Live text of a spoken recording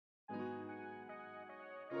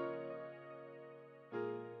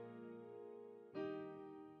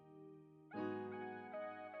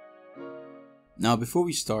Now before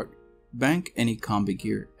we start, bank any combat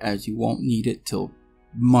gear as you won't need it till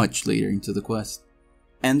much later into the quest.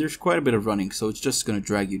 And there's quite a bit of running, so it's just going to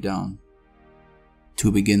drag you down.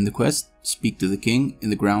 To begin the quest, speak to the king in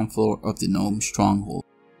the ground floor of the gnome stronghold.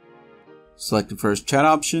 Select the first chat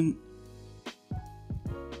option.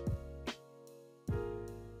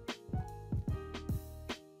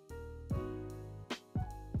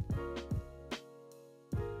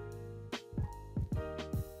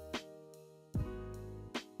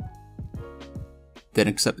 Then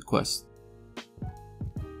accept the quest.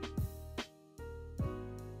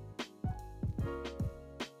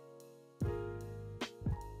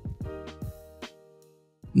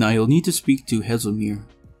 Now you'll need to speak to Heselmere,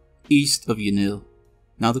 east of Yanil.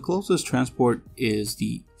 Now the closest transport is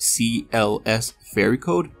the CLS ferry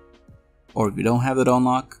code, or if you don't have that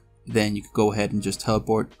unlocked, then you could go ahead and just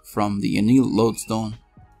teleport from the Yanil lodestone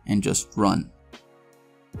and just run.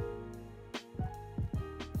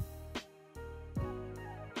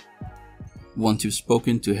 Once you've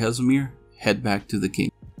spoken to Heselmere, head back to the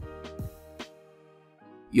king.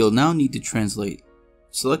 You'll now need to translate.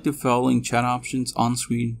 Select the following chat options on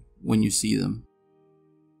screen when you see them.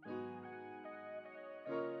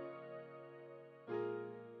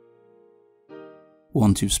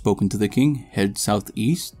 Once you've spoken to the king, head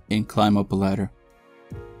southeast and climb up a ladder.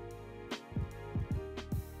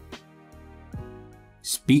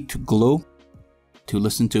 Speak to Glow to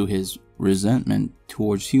listen to his resentment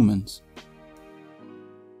towards humans.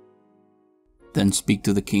 Then speak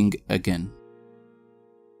to the king again.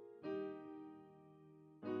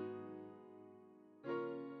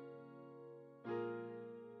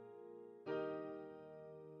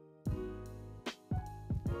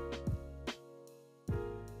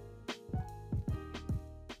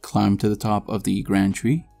 Climb to the top of the grand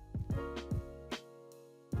tree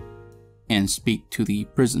and speak to the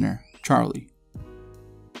prisoner, Charlie.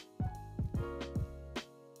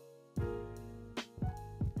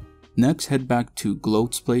 Next, head back to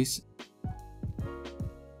Gloat's place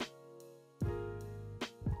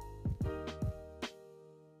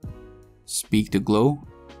speak to Glow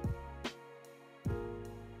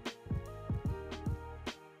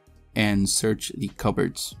and search the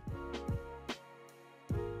cupboards.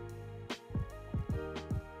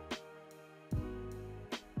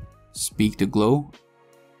 Speak to Glow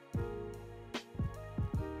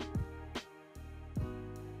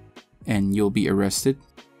and you'll be arrested.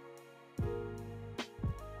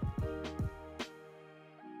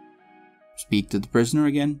 Speak to the prisoner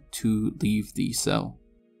again to leave the cell.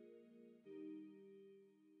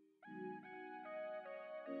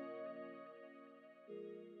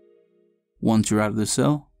 Once you're out of the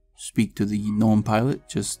cell, speak to the gnome pilot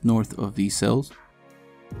just north of these cells.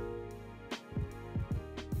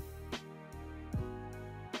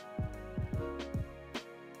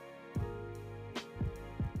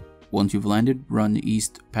 Once you've landed, run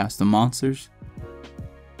east past the monsters.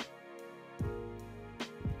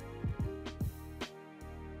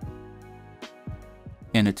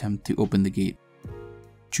 And attempt to open the gate.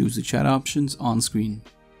 Choose the chat options on screen.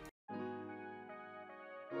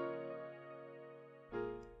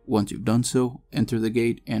 Once you've done so, enter the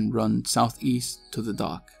gate and run southeast to the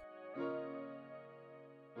dock.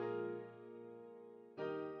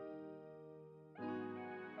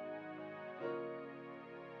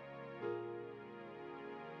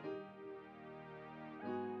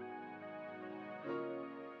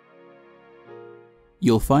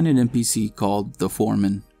 You'll find an NPC called the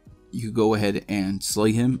Foreman. You can go ahead and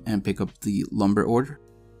slay him and pick up the lumber order.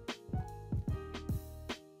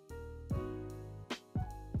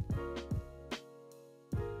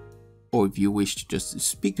 Or if you wish to just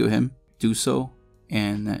speak to him, do so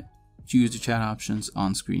and use the chat options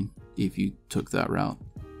on screen if you took that route.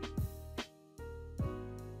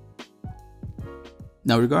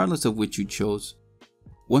 Now regardless of which you chose,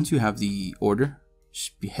 once you have the order,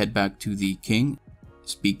 head back to the king.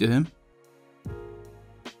 Speak to him.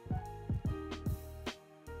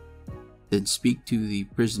 Then speak to the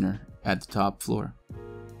prisoner at the top floor.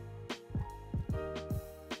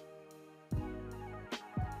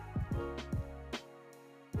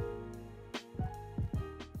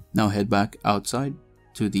 Now head back outside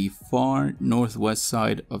to the far northwest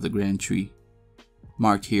side of the grand tree,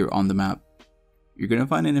 marked here on the map. You're going to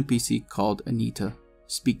find an NPC called Anita.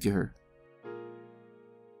 Speak to her.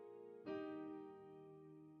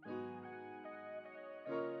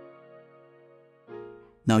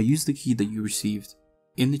 Now use the key that you received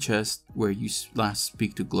in the chest where you last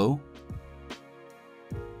speak to Glow.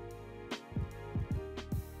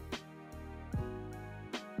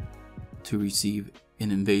 To receive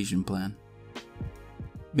an invasion plan.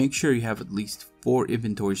 Make sure you have at least 4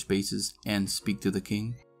 inventory spaces and speak to the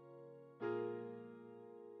king.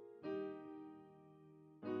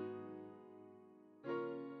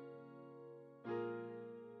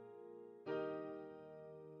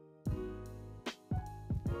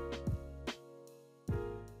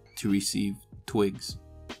 To receive twigs.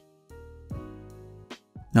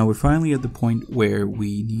 Now we're finally at the point where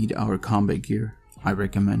we need our combat gear. I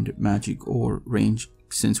recommend magic or range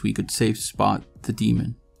since we could safe spot the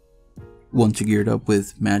demon. Once you're geared up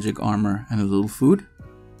with magic armor and a little food,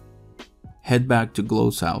 head back to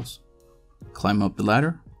Glow's house. Climb up the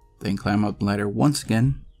ladder, then climb up the ladder once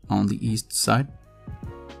again on the east side,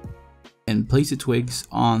 and place the twigs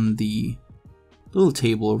on the little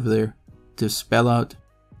table over there to spell out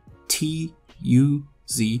T-U-Z-O.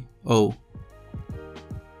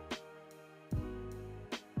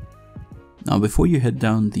 Now before you head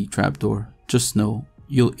down the trapdoor, just know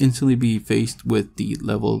you'll instantly be faced with the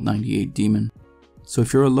level 98 demon. So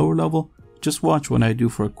if you're a lower level, just watch what I do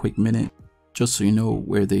for a quick minute, just so you know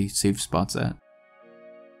where the safe spot's at.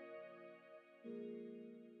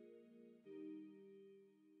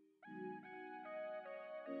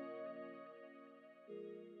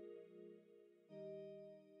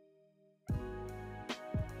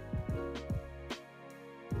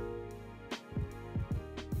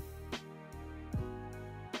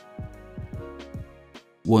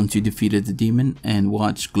 Once you defeated the demon and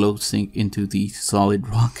watch Glow sink into the solid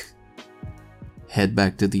rock, head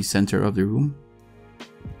back to the center of the room.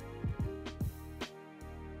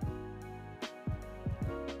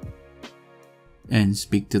 And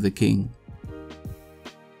speak to the king.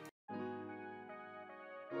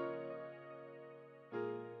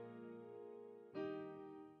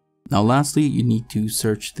 Now lastly, you need to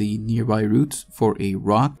search the nearby routes for a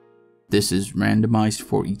rock. This is randomized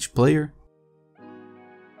for each player.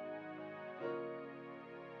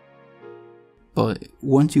 But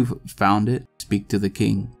once you've found it, speak to the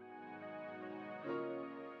king.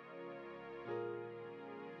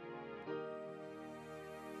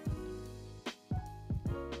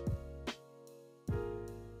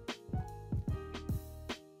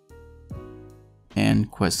 And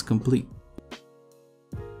quest complete.